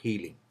of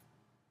healing.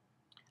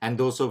 And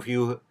those of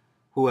you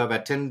who have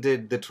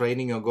attended the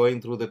training or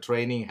going through the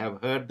training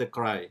have heard the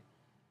cry,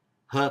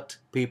 hurt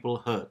people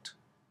hurt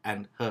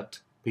and hurt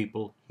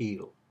people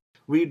heal.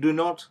 We do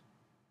not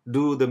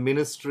do the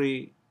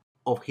ministry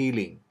of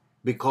healing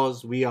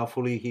because we are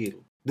fully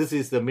healed. This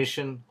is the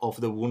mission of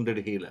the wounded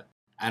healer.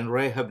 And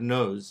Rahab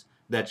knows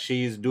that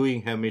she is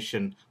doing her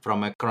mission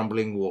from a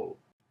crumbling wall.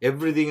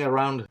 Everything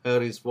around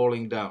her is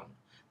falling down.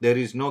 There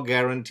is no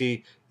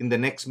guarantee in the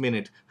next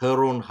minute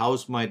her own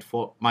house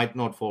might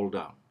not fall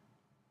down.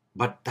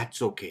 But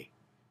that's okay,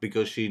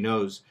 because she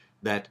knows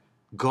that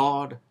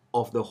God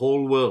of the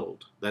whole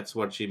world, that's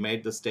what she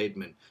made the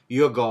statement,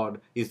 your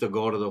God is the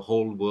God of the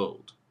whole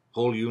world,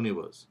 whole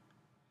universe.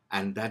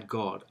 And that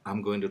God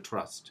I'm going to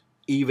trust,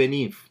 even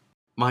if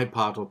my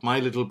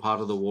little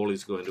part of the wall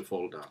is going to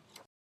fall down.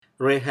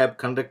 Rahab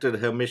conducted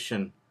her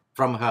mission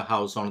from her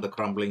house on the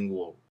crumbling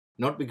wall,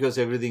 not because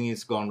everything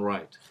is gone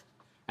right.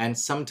 And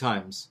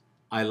sometimes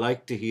I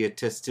like to hear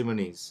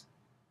testimonies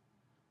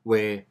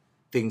where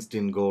things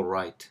didn't go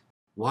right.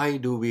 Why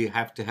do we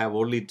have to have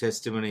only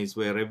testimonies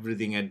where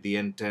everything at the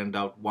end turned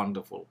out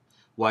wonderful?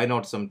 Why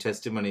not some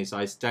testimonies?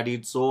 I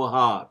studied so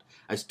hard.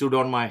 I stood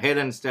on my head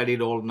and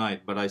studied all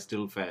night, but I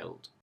still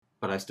failed.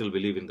 But I still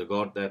believe in the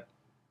God that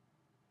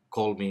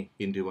called me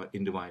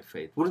into my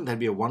faith. Wouldn't that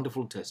be a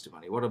wonderful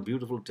testimony? What a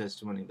beautiful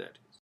testimony that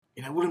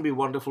is. Wouldn't it be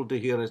wonderful to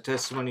hear a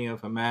testimony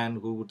of a man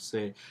who would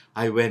say,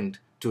 I went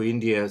to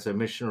India as a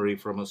missionary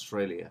from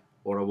Australia,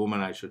 or a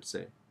woman I should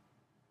say.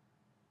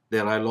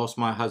 There I lost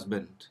my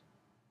husband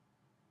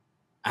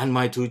and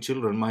my 2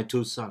 children, my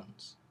 2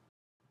 sons.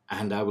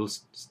 And I will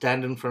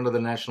stand in front of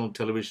the national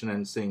television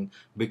and sing,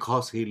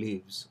 because he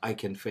lives, I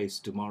can face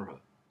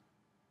tomorrow.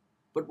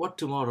 But what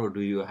tomorrow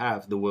do you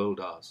have, the world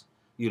asks.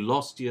 You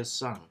lost your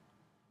son,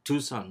 2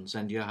 sons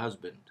and your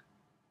husband.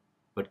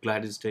 But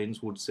Gladys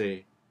Staines would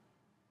say,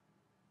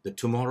 the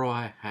tomorrow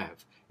I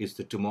have is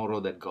the tomorrow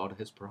that God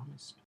has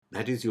promised.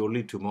 That is the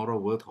only tomorrow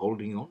worth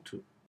holding on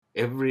to.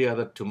 Every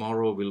other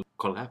tomorrow will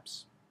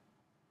collapse.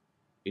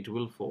 It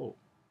will fall.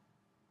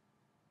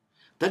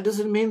 That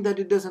doesn't mean that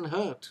it doesn't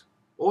hurt.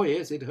 Oh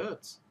yes, it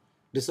hurts.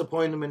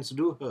 Disappointments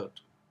do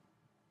hurt.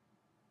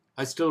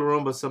 I still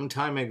remember some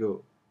time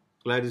ago,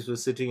 Gladys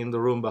was sitting in the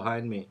room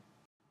behind me,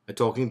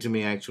 talking to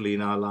me actually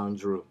in our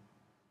lounge room.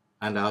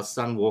 And our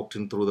son walked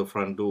in through the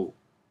front door.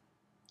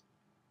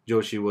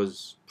 Joshi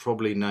was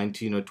probably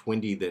 19 or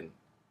 20 then,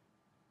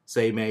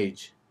 same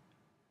age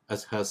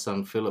as her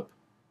son Philip.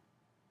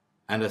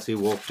 And as he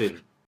walked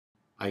in,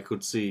 I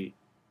could see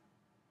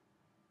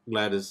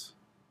Gladys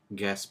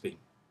gasping.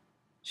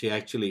 She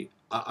actually,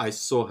 I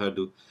saw her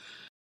do.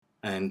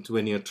 And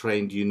when you're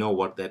trained, you know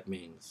what that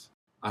means.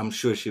 I'm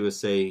sure she was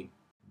saying,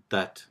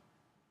 that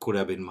could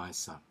have been my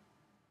son.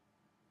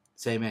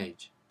 Same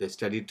age. They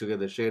studied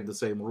together, shared the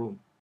same room.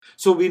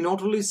 So we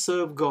not only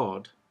serve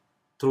God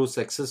through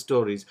success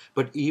stories,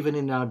 but even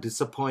in our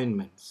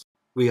disappointments,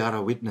 we are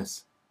a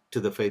witness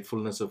to the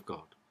faithfulness of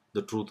God,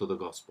 the truth of the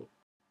gospel.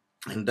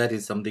 And that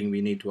is something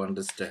we need to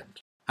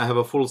understand. I have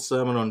a full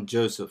sermon on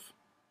Joseph.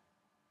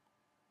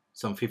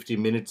 Some 50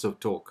 minutes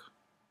of talk.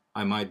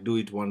 I might do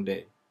it one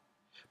day.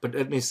 But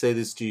let me say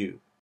this to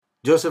you.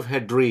 Joseph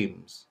had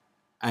dreams,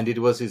 and it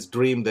was his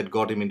dream that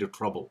got him into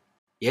trouble.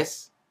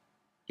 Yes?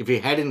 If he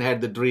hadn't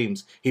had the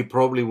dreams, he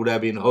probably would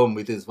have been home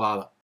with his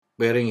father,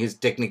 wearing his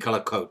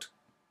Technicolor coat.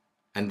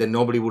 And then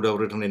nobody would have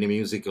written any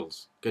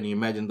musicals. Can you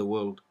imagine the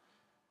world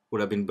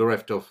would have been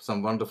bereft of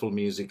some wonderful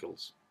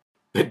musicals?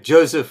 But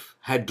Joseph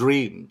had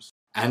dreams,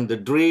 and the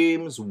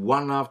dreams,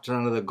 one after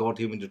another, got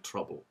him into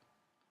trouble.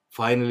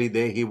 Finally,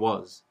 there he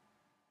was,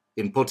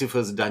 in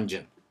Potiphar's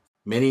dungeon.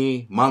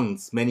 Many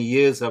months, many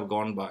years have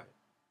gone by.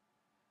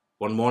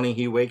 One morning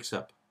he wakes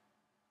up,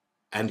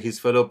 and his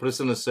fellow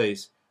prisoner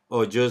says,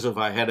 oh, Joseph,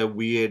 I had a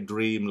weird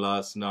dream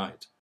last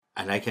night.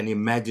 And I can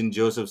imagine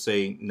Joseph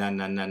saying, no,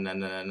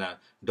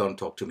 don't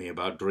talk to me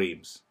about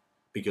dreams.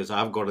 Because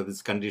I've got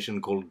this condition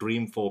called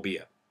dream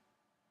phobia.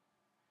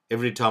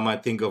 Every time I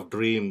think of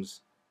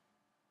dreams,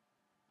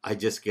 I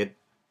just get,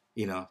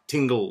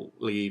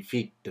 tingly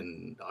feet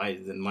and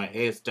eyes, and my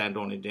hair stand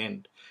on its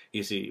end.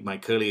 You see, my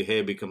curly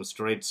hair becomes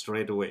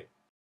straight away.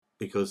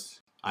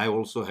 Because I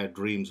also had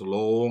dreams a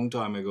long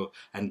time ago,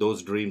 and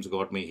those dreams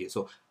got me here.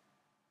 So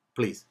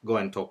please go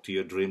and talk to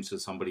your dreams to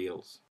somebody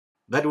else.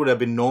 That would have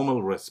been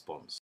normal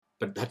response.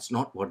 But that's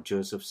not what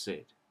Joseph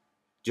said.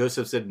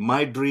 Joseph said,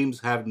 my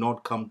dreams have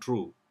not come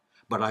true,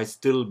 but I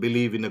still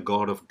believe in a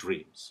God of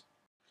dreams.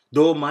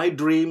 Though my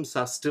dreams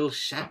are still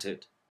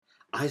shattered,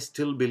 I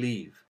still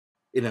believe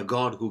in a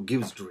God who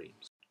gives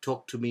dreams.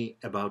 Talk to me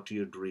about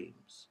your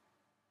dreams.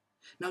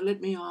 Now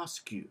let me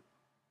ask you,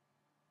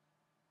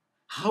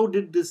 how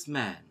did this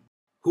man,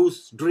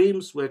 whose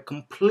dreams were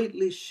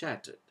completely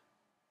shattered,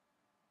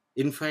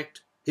 in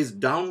fact, his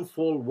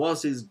downfall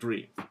was his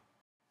dream,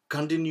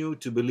 continue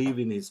to believe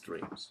in his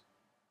dreams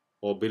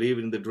or believe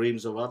in the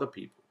dreams of other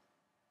people?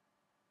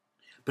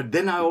 But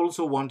then I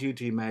also want you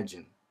to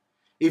imagine,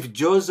 if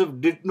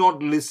Joseph did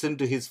not listen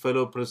to his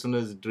fellow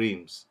prisoners'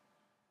 dreams,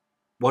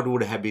 what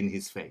would have been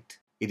his fate?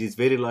 It is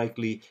very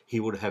likely he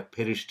would have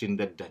perished in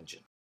that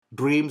dungeon.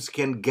 Dreams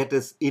can get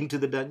us into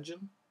the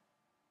dungeon.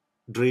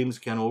 Dreams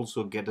can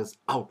also get us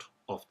out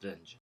of the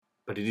dungeon.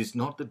 But it is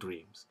not the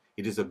dreams.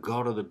 It is the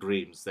God of the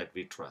dreams that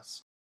we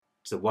trust.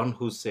 It's the one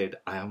who said,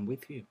 I am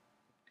with you.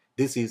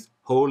 This is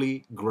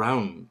holy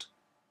ground.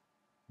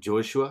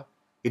 Joshua,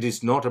 it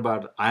is not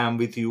about I am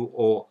with you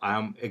or I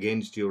am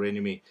against your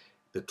enemy.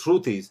 The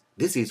truth is,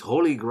 this is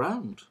holy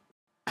ground.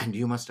 And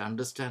you must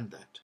understand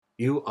that.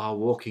 You are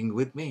walking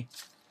with me.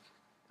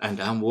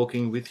 And I'm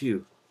walking with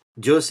you.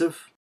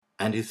 Joseph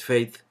and his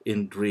faith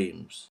in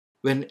dreams.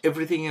 When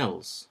everything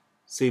else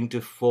seemed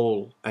to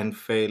fall and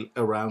fail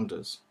around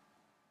us,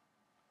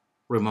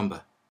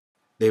 remember,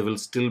 there will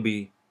still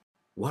be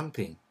one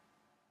thing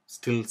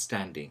still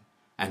standing,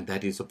 and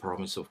that is a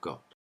promise of God.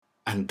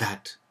 And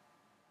that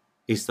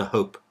is the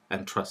hope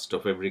and trust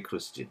of every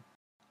Christian.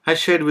 I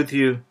shared with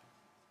you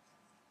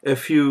a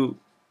few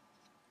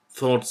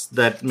thoughts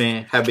that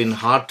may have been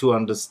hard to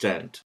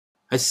understand.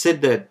 I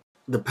said that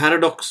the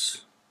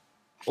paradox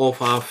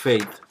of our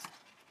faith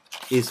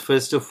is,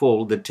 first of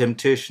all, the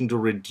temptation to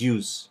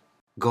reduce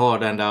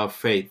God and our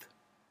faith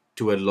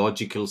to a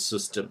logical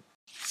system.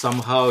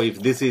 Somehow,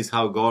 if this is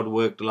how God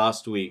worked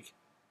last week,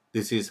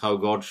 this is how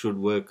God should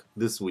work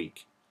this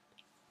week.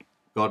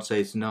 God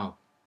says no.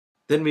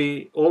 Then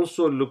we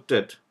also looked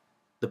at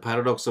the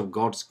paradox of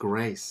God's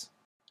grace.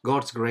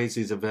 God's grace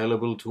is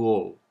available to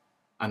all.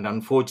 And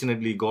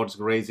unfortunately, God's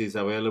grace is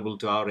available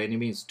to our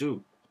enemies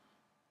too.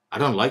 I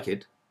don't like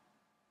it,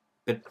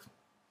 but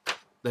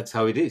that's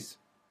how it is.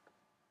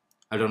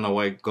 I don't know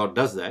why God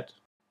does that.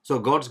 So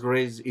God's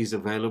grace is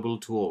available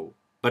to all.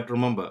 But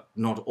remember,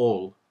 not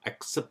all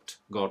accept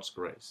God's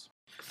grace.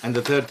 And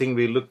the third thing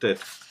we looked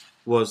at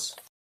was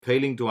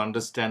failing to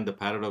understand the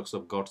paradox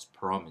of God's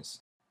promise.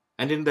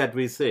 And in that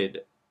we said,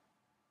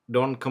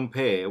 don't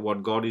compare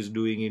what God is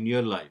doing in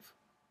your life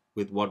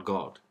with what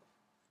God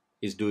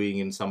is doing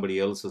in somebody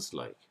else's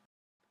life.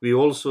 We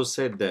also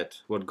said that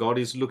what God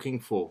is looking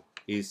for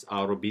is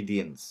our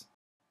obedience.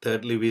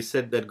 Thirdly, we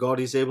said that God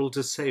is able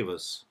to save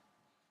us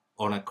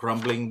on a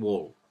crumbling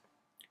wall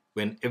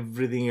when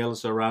everything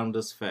else around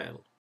us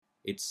failed.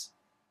 It's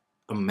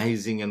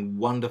amazing and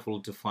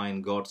wonderful to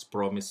find God's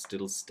promise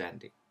still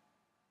standing.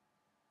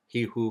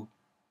 He who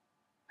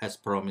has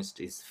promised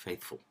is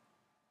faithful.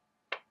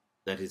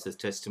 That is a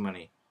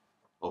testimony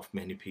of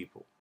many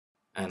people.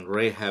 And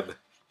Rahab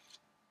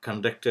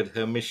conducted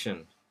her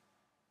mission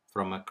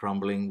from a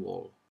crumbling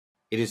wall.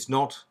 It is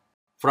not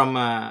from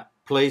a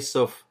place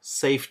of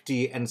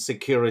safety and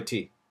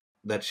security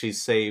that she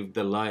saved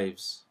the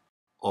lives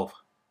of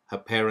her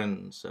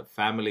parents, her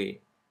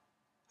family,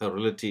 her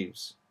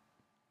relatives,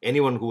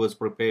 anyone who was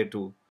prepared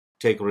to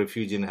take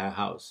refuge in her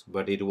house,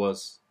 but it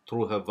was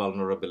through her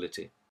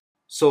vulnerability.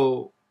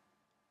 So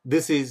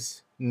this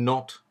is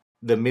not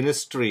the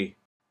ministry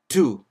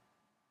to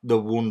the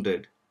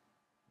wounded.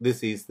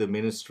 This is the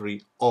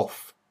ministry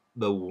of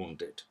the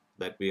wounded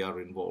that we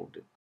are involved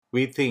in.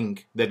 We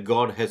think that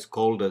God has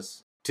called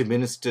us to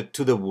minister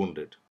to the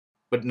wounded,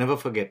 but never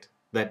forget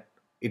that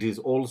it is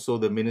also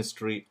the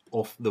ministry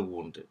of the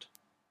wounded.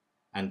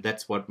 And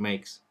that's what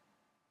makes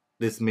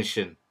this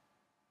mission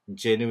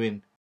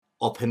genuine,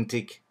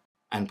 authentic,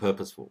 and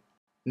purposeful.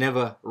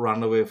 Never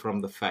run away from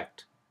the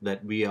fact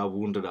that we are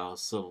wounded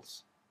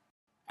ourselves.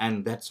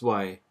 And that's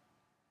why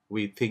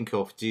we think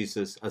of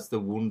Jesus as the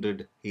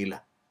wounded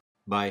healer.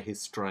 By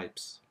his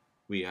stripes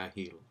we are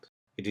healed.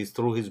 It is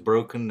through his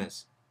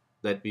brokenness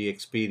that we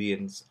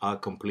experience our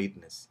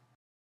completeness.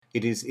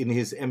 It is in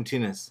his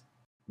emptiness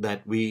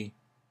that we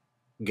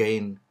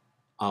gain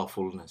our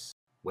fullness.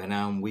 When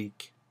I am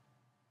weak,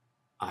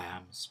 I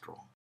am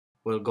strong.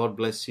 Well, God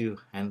bless you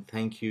and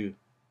thank you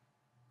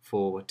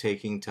for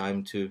taking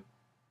time to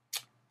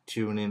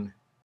tune in